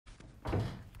All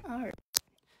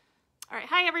right,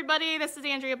 hi everybody, this is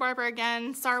Andrea Barbour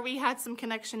again. Sorry we had some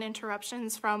connection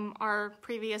interruptions from our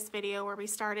previous video where we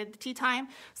started the tea time.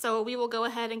 So we will go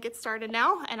ahead and get started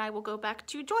now, and I will go back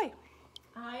to Joy.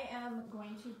 I am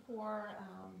going to pour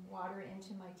water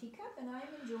into my teacup, and I'm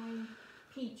enjoying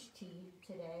peach tea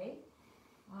today.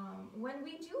 When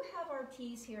we do have our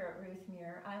teas here at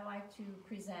Ruthmere, I like to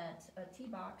present a tea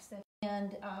box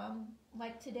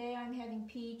like today I'm having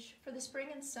peach. For the spring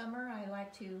and summer, I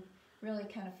like to really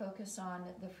kind of focus on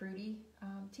the fruity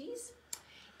teas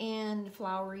and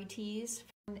flowery teas.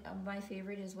 My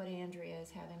favorite is what Andrea is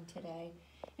having today.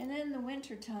 And then in the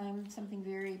winter time, something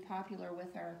very popular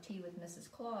with our tea with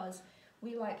Mrs. Claus,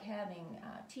 we like having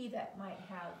tea that might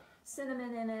have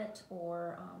cinnamon in it,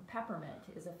 or peppermint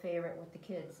is a favorite with the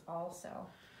kids also.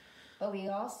 But we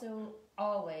also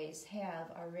always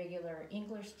have our regular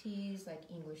English teas like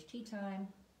English tea time,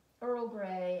 Earl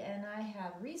Grey, and I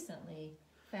have recently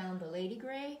found the Lady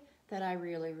Grey that I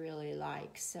really, really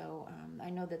like. So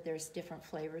I know that there's different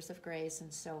flavors of Greys,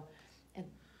 and so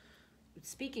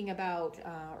speaking about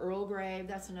Earl Grey,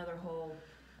 that's another whole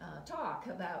talk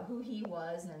about who he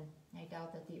was, and I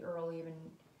doubt that the Earl even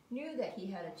knew that he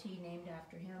had a tea named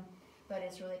after him, but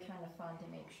it's really kind of fun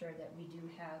to make sure that we do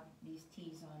have these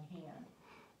teas on hand.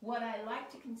 What I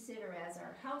like to consider as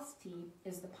our house tea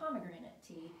is the pomegranate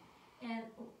tea, and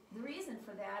the reason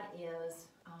for that is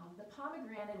the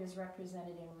pomegranate is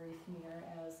represented in Ruthmere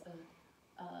as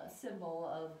a symbol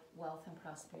of wealth and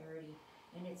prosperity,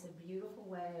 and it's a beautiful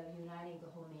way of uniting the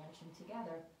whole mansion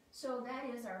together. So that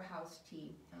is our house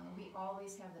tea. We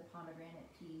always have the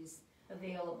pomegranate teas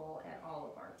available at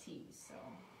all of our teas. So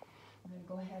I'm going to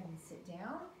go ahead and sit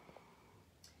down.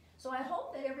 So I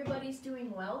hope that everybody's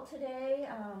doing well today.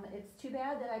 It's too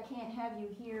bad that I can't have you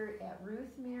here at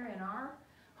Ruthmere in our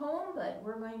home, but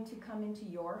we're going to come into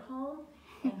your home,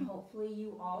 and hopefully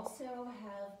you also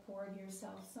have poured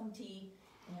yourself some tea,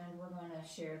 and we're going to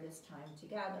share this time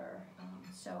together.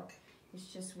 So it's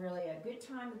just really a good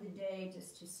time of the day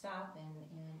just to stop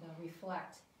and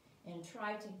reflect and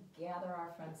try to gather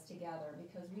our friends together,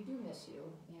 because we do miss you,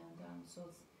 and so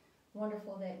it's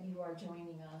wonderful that you are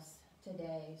joining us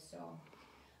today. So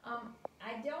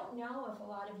I don't know if a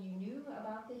lot of you knew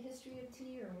about the history of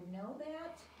tea or would know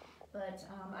that, but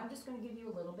I'm just going to give you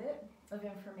a little bit of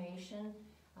information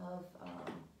of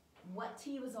what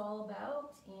tea was all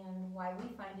about and why we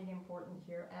find it important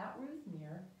here at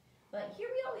Ruthmere. But here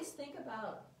we always think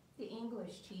about the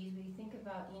English teas. We think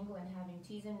about England having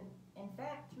teas, and in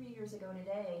fact 3 years ago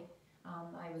today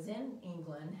I was in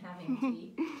England having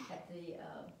tea at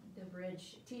the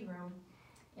Bridge Tea Room,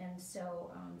 and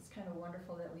so it's kind of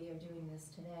wonderful that we are doing this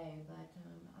today. But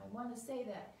I want to say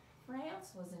that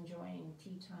France was enjoying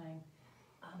tea time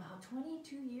about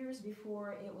 22 years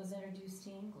before it was introduced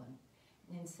to England,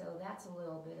 and so that's a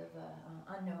little bit of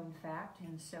an unknown fact.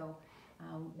 And so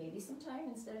maybe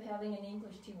sometime instead of having an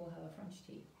English tea, we'll have a French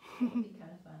tea. It would be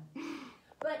kind of fun.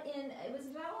 But it was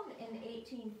found in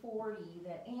 1840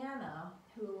 that Anna,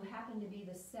 who happened to be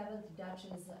the 7th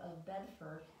Duchess of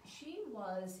Bedford, she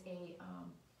was a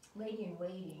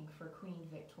lady-in-waiting for Queen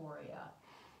Victoria.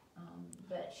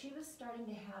 But she was starting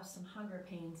to have some hunger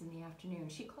pains in the afternoon.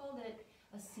 She called it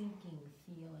a sinking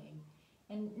feeling.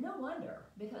 And no wonder,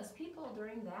 because people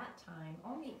during that time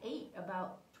only ate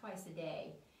about twice a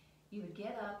day. You would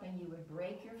get up and you would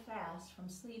break your fast from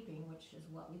sleeping, which is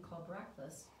what we call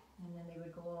breakfast, and then they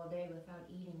would go all day without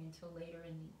eating until later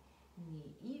in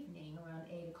the evening, around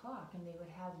 8 o'clock, and they would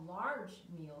have large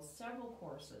meals, several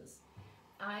courses.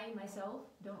 I myself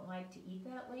don't like to eat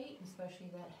that late,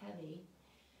 especially that heavy.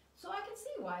 So I could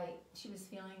see why she was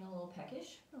feeling a little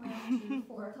peckish around 2,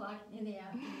 4 o'clock in the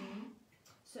afternoon.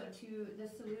 So the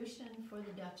solution for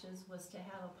the Duchess was to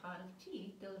have a pot of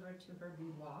tea delivered to her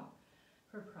boudoir,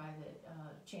 her private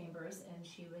chambers, and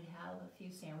she would have a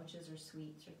few sandwiches or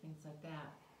sweets or things like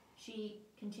that. She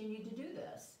continued to do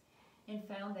this and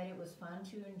found that it was fun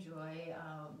to enjoy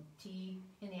tea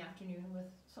in the afternoon with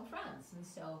some friends. And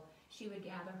so she would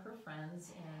gather her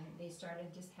friends, and they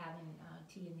started just having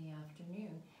tea in the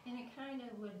afternoon. And it kind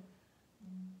of would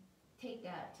take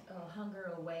that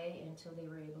hunger away until they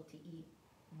were able to eat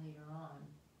later on.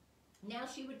 Now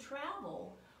she would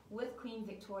travel with Queen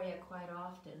Victoria quite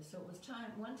often. So it was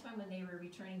one time when they were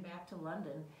returning back to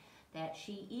London that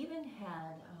she even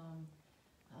had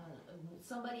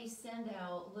somebody send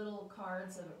out little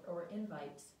cards or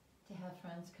invites to have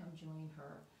friends come join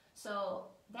her. So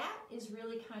that is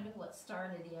really kind of what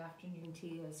started the afternoon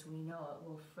tea as we know it,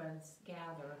 where friends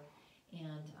gather.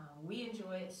 And we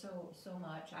enjoy it so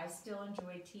much. I still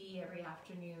enjoy tea every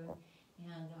afternoon,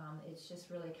 and it's just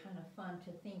really kind of fun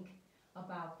to think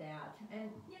about that. And,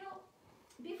 you know,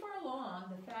 before long,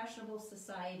 the fashionable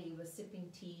society was sipping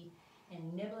tea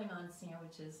and nibbling on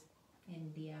sandwiches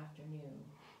in the afternoon.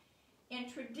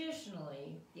 And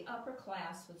traditionally, the upper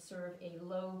class would serve a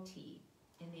low tea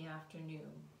in the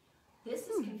afternoon. This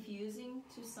is confusing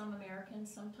to some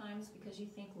Americans sometimes because you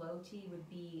think low tea would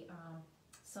be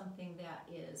something that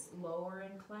is lower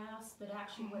in class, but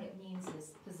actually what it means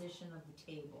is position of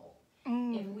the table.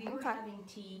 If we were having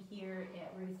tea here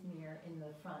at Ruthmere in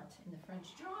the French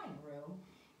drawing room,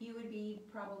 you would be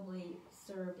probably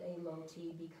served a low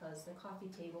tea because the coffee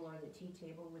table or the tea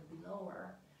table would be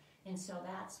lower. And so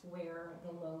that's where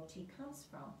the low tea comes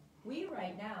from. We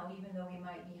right now, even though we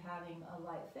might be having a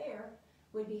light fare,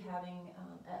 would be having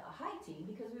a high tea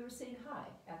because we were sitting high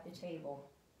at the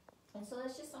table. And so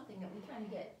that's just something that we kind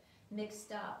of get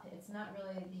mixed up. It's not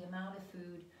really the amount of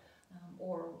food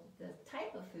or the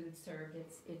type of food served,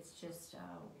 it's just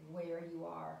where you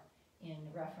are in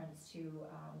reference to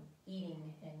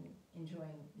eating and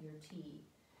enjoying your tea.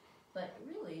 But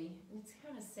really, it's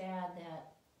kind of sad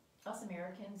that us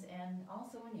Americans and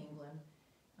also in England,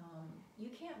 you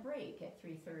can't break at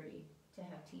 3:30 to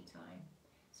have tea time.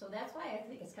 So that's why I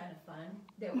think it's kind of fun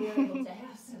that we're able to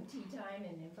have some tea time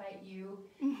and invite you.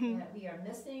 That we are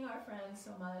missing our friends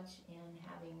so much and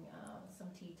having some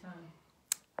tea time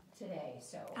today.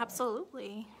 So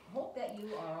Absolutely. hope that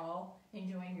you are all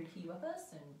enjoying your tea with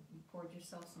us and you poured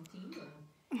yourself some tea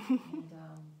and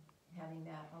having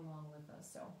that along with us.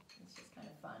 So it's just kind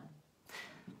of fun.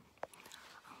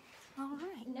 All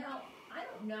right. Now, I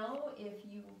don't know if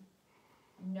you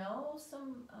know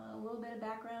a little bit of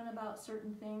background about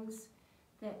certain things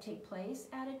that take place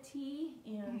at a tea.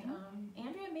 And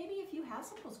Andrea, maybe if you have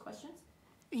some of those questions.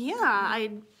 Yeah,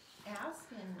 I ask,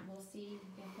 and we'll see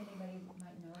if anybody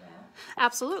might know that.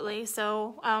 Absolutely.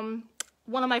 So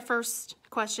one of my first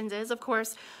questions is, of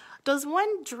course, does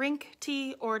one drink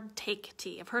tea or take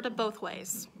tea? I've heard it both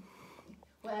ways.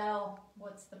 Well,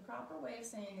 what's the proper way of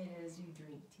saying it is you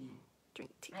drink tea.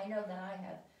 Drink tea. I know that I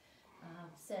have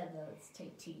said that let's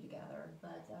take tea together,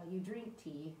 but you drink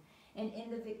tea. And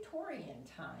in the Victorian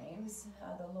times,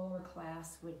 the lower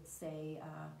class would say,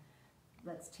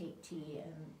 let's take tea,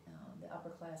 and the upper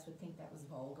class would think that was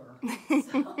vulgar.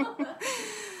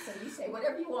 So you say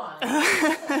whatever you want,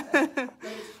 but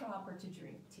it's proper to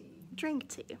drink tea. Drink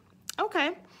tea.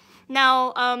 Okay.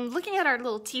 Now, looking at our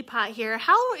little teapot here,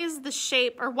 how is the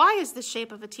shape, or why is the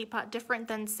shape of a teapot different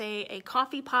than, say, a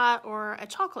coffee pot or a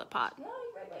chocolate pot? Well,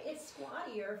 right. It's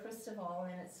squattier, first of all,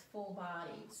 and it's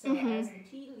full-bodied. So as the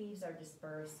tea leaves are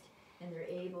dispersed and they're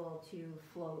able to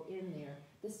float in there,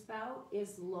 the spout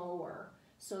is lower,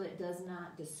 so it does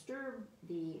not disturb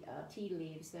the tea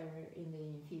leaves that are in the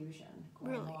infusion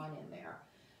going on in there.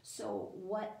 So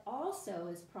what also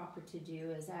is proper to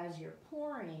do is as you're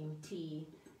pouring tea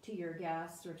to your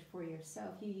guests or for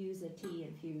yourself, you use a tea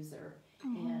infuser.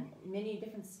 And many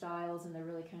different styles, and they're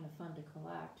really kind of fun to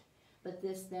collect. But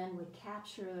this then would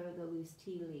capture the loose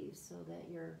tea leaves so that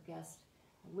your guest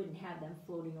wouldn't have them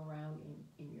floating around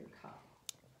in your cup.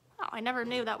 Oh, I never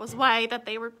knew that was why that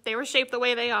they were shaped the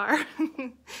way they are.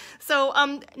 So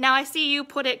now I see you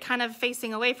put it kind of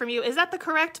facing away from you. Is that the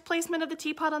correct placement of the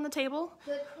teapot on the table?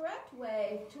 The correct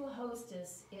way to a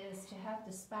hostess is to have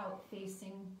the spout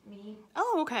facing me.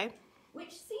 Oh, okay.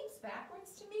 Which seems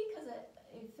backwards to me because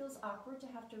it feels awkward to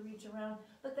have to reach around.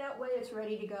 But that way it's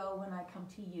ready to go when I come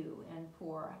to you and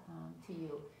pour to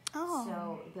you. Oh.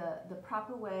 So the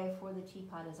proper way for the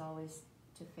teapot is always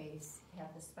to have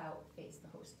the spout face the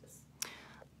hostess.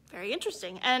 Very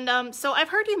interesting. And so I've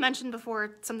heard you mention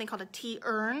before something called a tea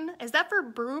urn. Is that for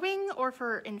brewing or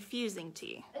for infusing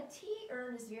tea? A tea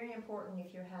urn is very important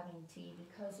if you're having tea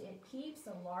because it keeps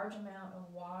a large amount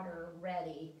of water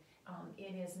ready.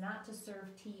 It is not to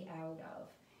serve tea out of.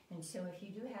 And so if you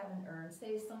do have an urn,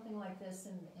 say something like this,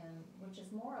 and which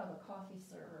is more of a coffee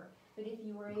server, but if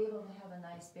you were able to have a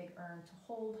nice big urn to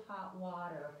hold hot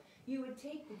water, you would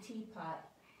take the teapot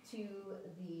to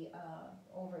the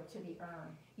over to the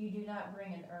urn. You do not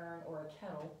bring an urn or a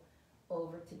kettle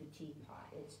over to the teapot.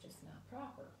 It's just not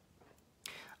proper.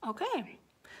 Okay.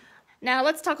 Now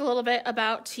let's talk a little bit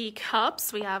about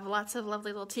teacups. We have lots of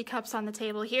lovely little teacups on the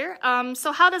table here.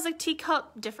 So how does a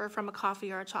teacup differ from a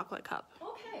coffee or a chocolate cup?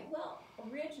 Okay, well,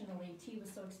 originally tea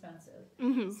was so expensive.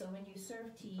 So when you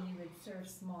serve tea, you would serve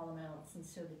small amounts, and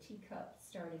so the teacup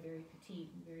started very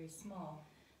petite and very small.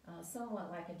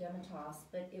 Somewhat like a demitasse,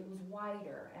 but it was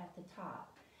wider at the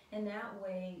top. And that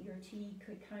way your tea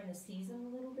could kind of season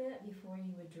a little bit before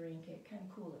you would drink it, kind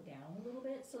of cool it down a little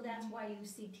bit. So that's why you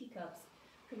see teacups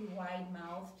pretty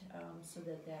wide-mouthed so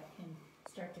that can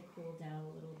start to cool down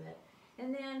a little bit.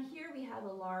 And then here we have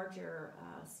a larger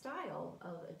style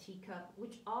of a teacup,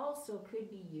 which also could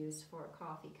be used for a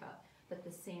coffee cup, but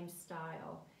the same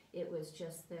style. It was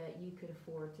just that you could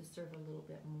afford to serve a little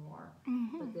bit more.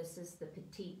 But this is the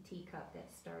petite teacup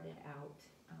that started out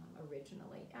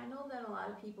originally. I know that a lot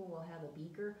of people will have a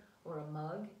beaker or a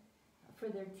mug for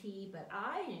their tea, but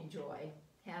I enjoy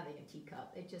having a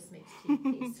teacup. It just makes tea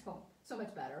taste so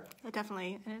much better.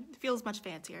 Definitely. And it feels much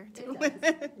fancier, too. It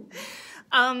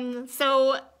does.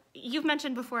 So you've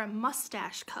mentioned before a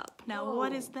mustache cup. Now,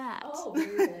 what is that? Oh,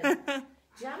 very good.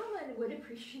 Gentlemen would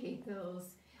appreciate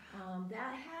those.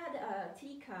 That had a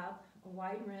teacup, a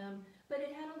wide rim, but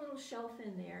it had a little shelf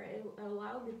in there. It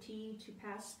allowed the tea to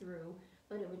pass through,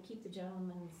 but it would keep the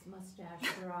gentleman's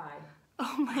mustache dry.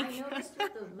 Oh my God. I noticed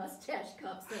with the mustache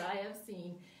cups that I have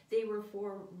seen, they were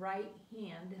for right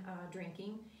hand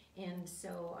drinking, and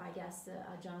so I guess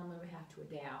a gentleman would have to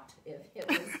adapt if it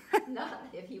was not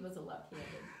if he was a left-handed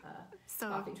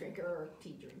coffee drinker or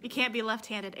tea drinker. You can't be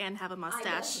left-handed and have a mustache.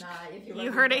 I guess not. If you're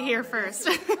you heard it here first.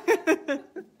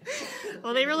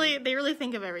 Well, they really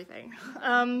think of everything.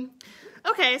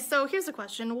 Okay, so here's a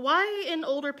question. Why in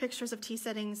older pictures of tea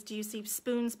settings do you see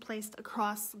spoons placed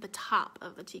across the top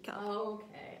of the teacup?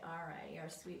 Okay, all right, our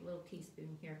sweet little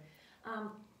teaspoon here.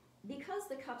 Because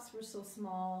the cups were so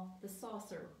small, the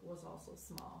saucer was also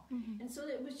small. And so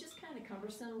it was just kind of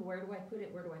cumbersome. Where do I put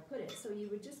it? Where do I put it? So you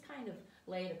would just kind of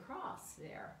lay it across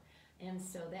there. And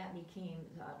so that became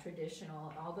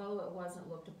traditional, although it wasn't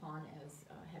looked upon as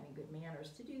having good manners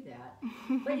to do that.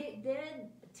 But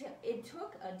it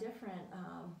took a different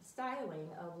styling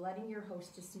of letting your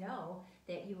hostess know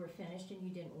that you were finished and you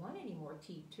didn't want any more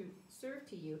tea to serve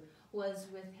to you, was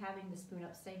with having the spoon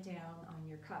upside down on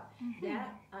your cup.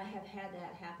 That I have had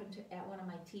that happen at one of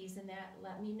my teas, and that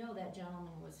let me know that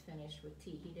gentleman was finished with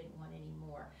tea. He didn't want any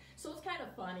more. So it's kind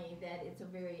of funny that it's a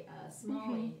very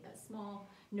small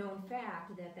known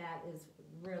fact that is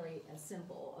really a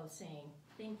simple of saying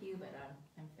thank you, but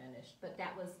I'm finished. But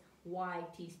that was why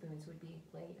teaspoons would be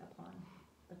laid upon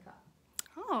the cup.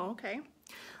 Oh, okay.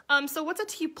 So what's a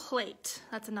tea plate?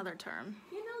 That's another term.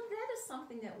 You know, that is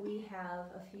something that we have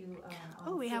a few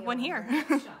on we have sale one in here.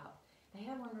 the shop. I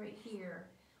have one right here.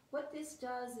 What this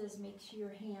does is makes your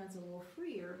hands a little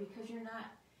freer because you're not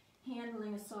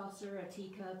handling a saucer, a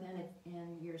teacup,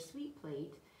 and your sweet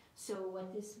plate. So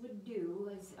what this would do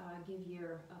is give you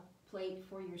a plate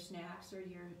for your snacks or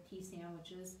your tea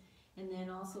sandwiches. And then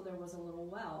also there was a little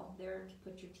well there to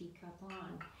put your teacup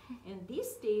on. And these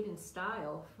stayed in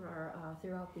style for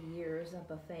throughout the years, a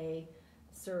buffet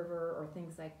server or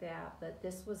things like that. But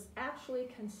this was actually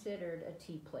considered a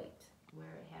tea plate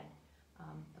where it had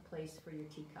a place for your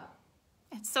teacup.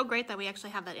 It's so great that we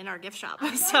actually have that in our gift shop.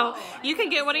 So you can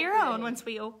get one of your own once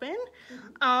we open.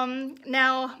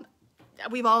 Now,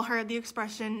 we've all heard the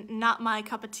expression, not my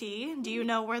cup of tea. Do you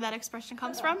know where that expression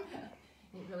comes from?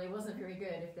 It really wasn't very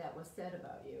good if that was said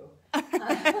about you.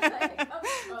 It comes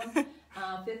from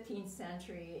 15th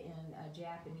century in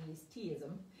Japanese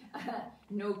teaism.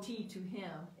 No tea to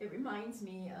him. It reminds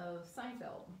me of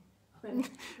Seinfeld. When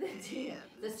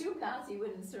the soup Nazi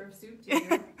wouldn't serve soup to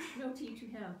you. No tea to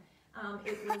him.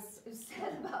 It was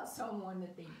said about someone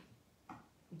that they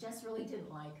just really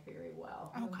didn't like very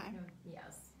well. Okay.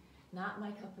 Yes. Not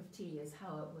my cup of tea is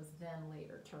how it was then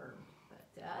later termed.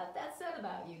 But that said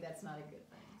about you, that's not a good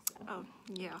thing. So. Oh,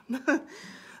 yeah.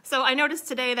 So I noticed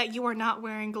today that you are not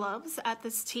wearing gloves at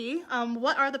this tea.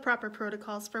 What are the proper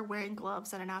protocols for wearing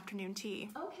gloves at an afternoon tea?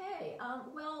 Okay.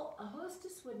 Well, a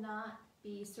hostess would not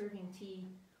be serving tea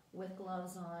with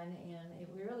gloves on, and it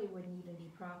really wouldn't even be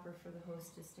proper for the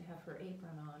hostess to have her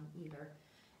apron on either.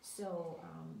 So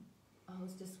a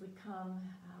hostess would come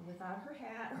without her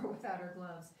hat or without her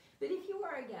gloves. But if you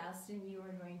are a guest and you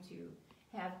are going to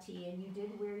have tea and you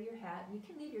did wear your hat, you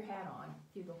can leave your hat on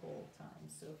through the whole time.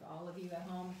 So if all of you at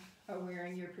home are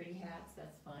wearing your pretty hats,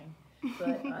 that's fine.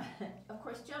 But of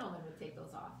course, gentlemen would take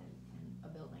those off in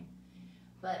a building.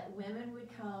 But women would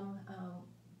come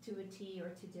to a tea or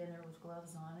to dinner with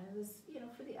gloves on. It was,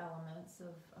 for the elements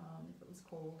of if it was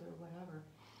cold or whatever.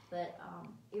 But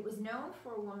it was known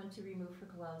for a woman to remove her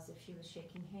gloves if she was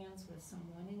shaking hands with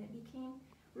someone, and it became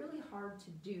really hard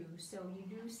to do. So you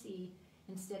do see,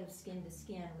 instead of skin to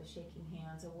skin with shaking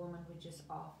hands, a woman would just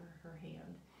offer her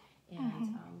hand.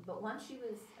 And but once she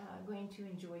was going to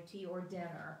enjoy tea or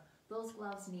dinner, those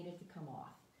gloves needed to come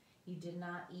off. You did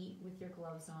not eat with your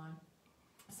gloves on.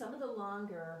 Some of the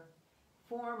longer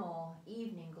formal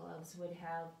evening gloves would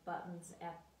have buttons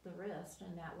at the wrist,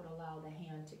 and that would allow the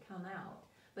hand to come out.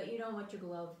 But you don't want your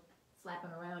glove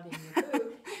flapping around in your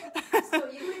food, so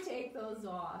you would take those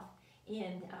off.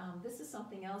 And this is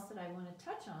something else that I want to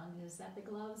touch on, is that the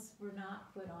gloves were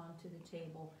not put onto the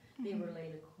table. They were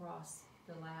laid across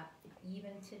the lap.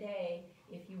 Even today,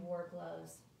 if you wore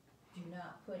gloves, do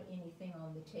not put anything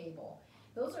on the table.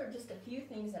 Those are just a few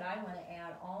things that I want to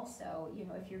add also. You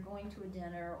know, if you're going to a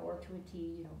dinner or to a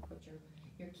tea, you don't put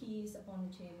your keys up on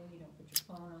the table, you don't put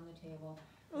your phone on the table.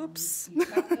 Oops. You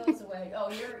tuck those away. Oh,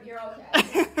 you're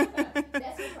okay.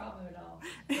 That's no problem at all.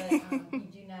 But you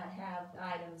do not have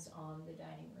items on the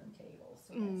dining room table,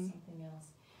 so that's something else.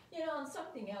 You know, and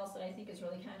something else that I think is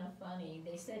really kind of funny,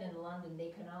 they said in London they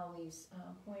can always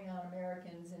point out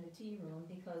Americans in a tea room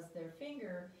because their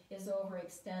finger is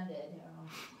overextended.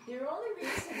 The only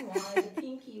reason why the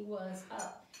pinky was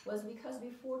up was because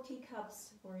before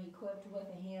teacups were equipped with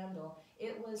a handle,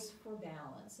 it was for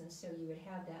balance, and so you would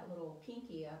have that little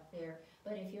pinky up there.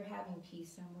 But if you're having tea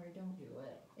somewhere, don't do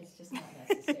it. It's just not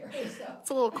necessary. So. It's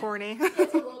a little corny.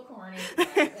 It's a little corny.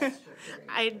 But that's true.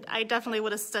 I definitely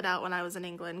would have stood out when I was in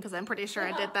England because I'm pretty sure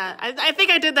I did that. I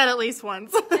think I did that at least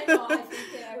once. I know. I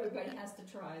think that everybody has to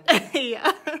try that.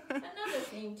 Yeah. Another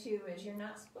thing too is you're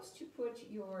not supposed to put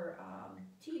your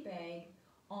tea bag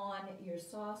on your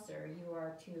saucer. You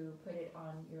are to put it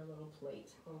on your little plate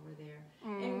over there.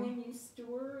 And when you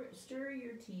stir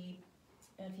your tea,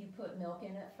 if you put milk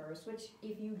in it first, which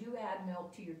if you do add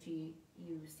milk to your tea,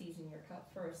 you season your cup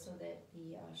first so that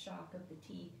the shock of the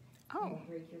tea won't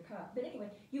break your cup. But anyway,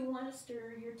 you want to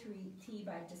stir your tea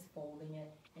by just folding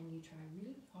it, and you try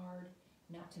really hard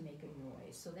not to make a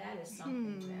noise. So that is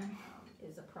something that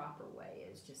is a proper way,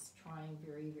 is just trying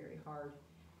very, very hard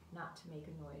not to make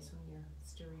a noise when you're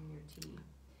stirring your tea.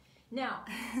 Now,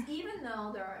 even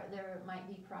though there might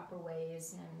be proper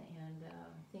ways and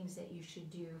things that you should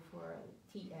do for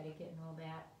tea etiquette and all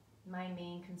that, my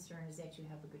main concern is that you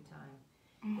have a good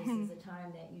time. This is a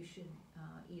time that you should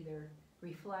either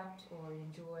reflect or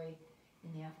enjoy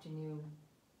in the afternoon.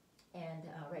 And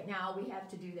right now we have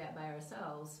to do that by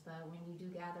ourselves, but when you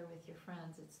do gather with your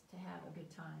friends, it's to have a good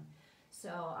time. So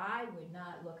I would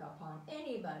not look upon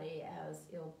anybody as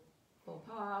ill faux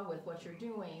pas with what you're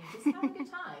doing. Just have a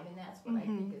good time, and that's what I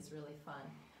think is really fun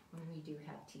when we do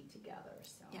have tea together.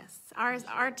 So yes,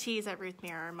 our teas at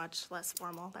Ruthmere are much less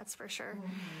formal, that's for sure.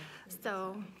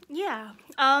 So yeah,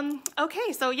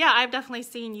 okay, so yeah, I've definitely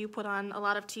seen you put on a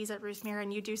lot of teas at Ruthmere,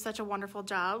 and you do such a wonderful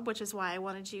job, which is why I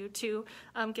wanted you to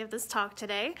give this talk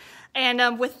today.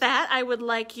 And with that, I would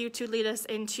like you to lead us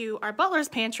into our butler's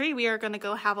pantry. We are going to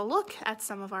go have a look at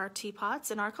some of our teapots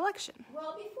in our collection.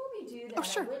 Well, before we do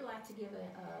that, I would like to give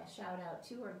a shout out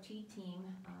to our tea team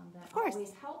that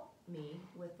always help me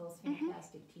with those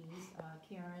fantastic teas.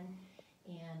 Karen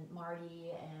and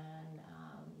Marty and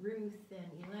Ruth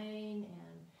and Elaine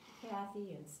and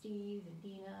Kathy and Steve and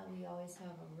Dina. We always have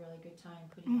a really good time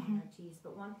putting on our teas.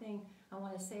 But one thing I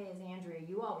want to say is, Andrea,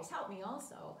 you always help me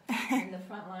also in the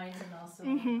front lines and also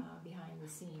behind the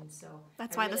scenes. So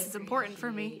that's why this is important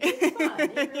for me. It's fun.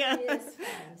 It really is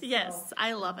fun. So, yes,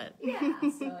 I love it. Yeah, so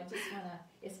I just want to,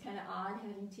 it's kind of odd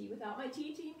having tea without my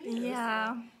tea team here.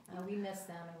 Yeah. So, we miss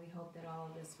them, and we hope that all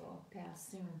of this will pass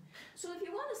soon. So if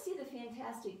you want to see the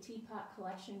fantastic teapot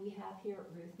collection we have here at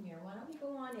Ruthmere, why don't we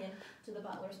go on in to the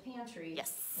butler's pantry?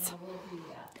 Yes. And we'll do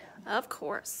that then. Of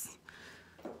course.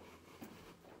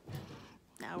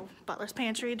 Now, butler's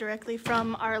pantry directly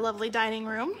from our lovely dining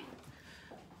room.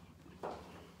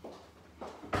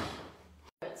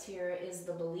 What's here is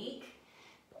the Balik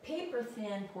paper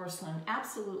thin porcelain,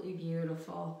 absolutely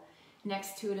beautiful.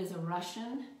 Next to it is a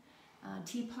Russian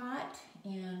teapot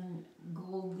and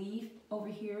gold leaf over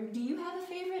here. Do you have a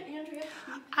favorite, Andrea?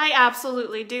 I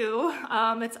absolutely do.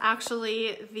 It's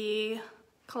actually the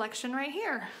collection right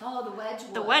here. Oh, the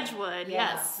Wedgwood. The Wedgwood,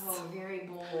 yes. Oh, very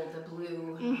bold, the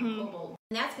blue cobalt.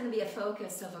 And that's going to be a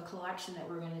focus of a collection that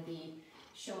we're going to be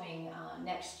showing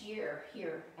next year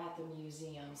here at the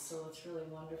museum. So it's really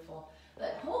wonderful.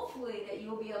 But hopefully that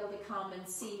you'll be able to come and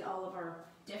see all of our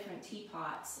different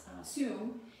teapots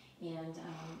soon. And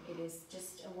it is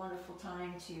just a wonderful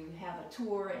time to have a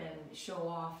tour and show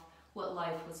off what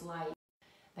life was like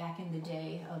back in the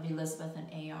day of Elizabeth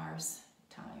and AR's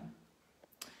time.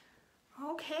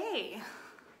 Okay.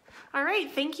 All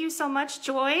right. Thank you so much,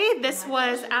 Joy. This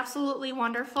was absolutely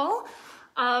wonderful.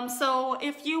 So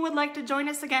if you would like to join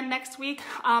us again next week,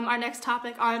 our next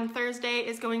topic on Thursday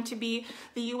is going to be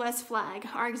the U.S. flag.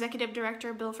 Our executive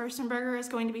director, Bill Furstenberger, is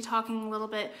going to be talking a little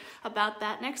bit about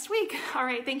that next week. All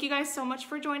right. Thank you guys so much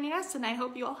for joining us, and I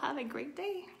hope you all have a great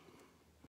day.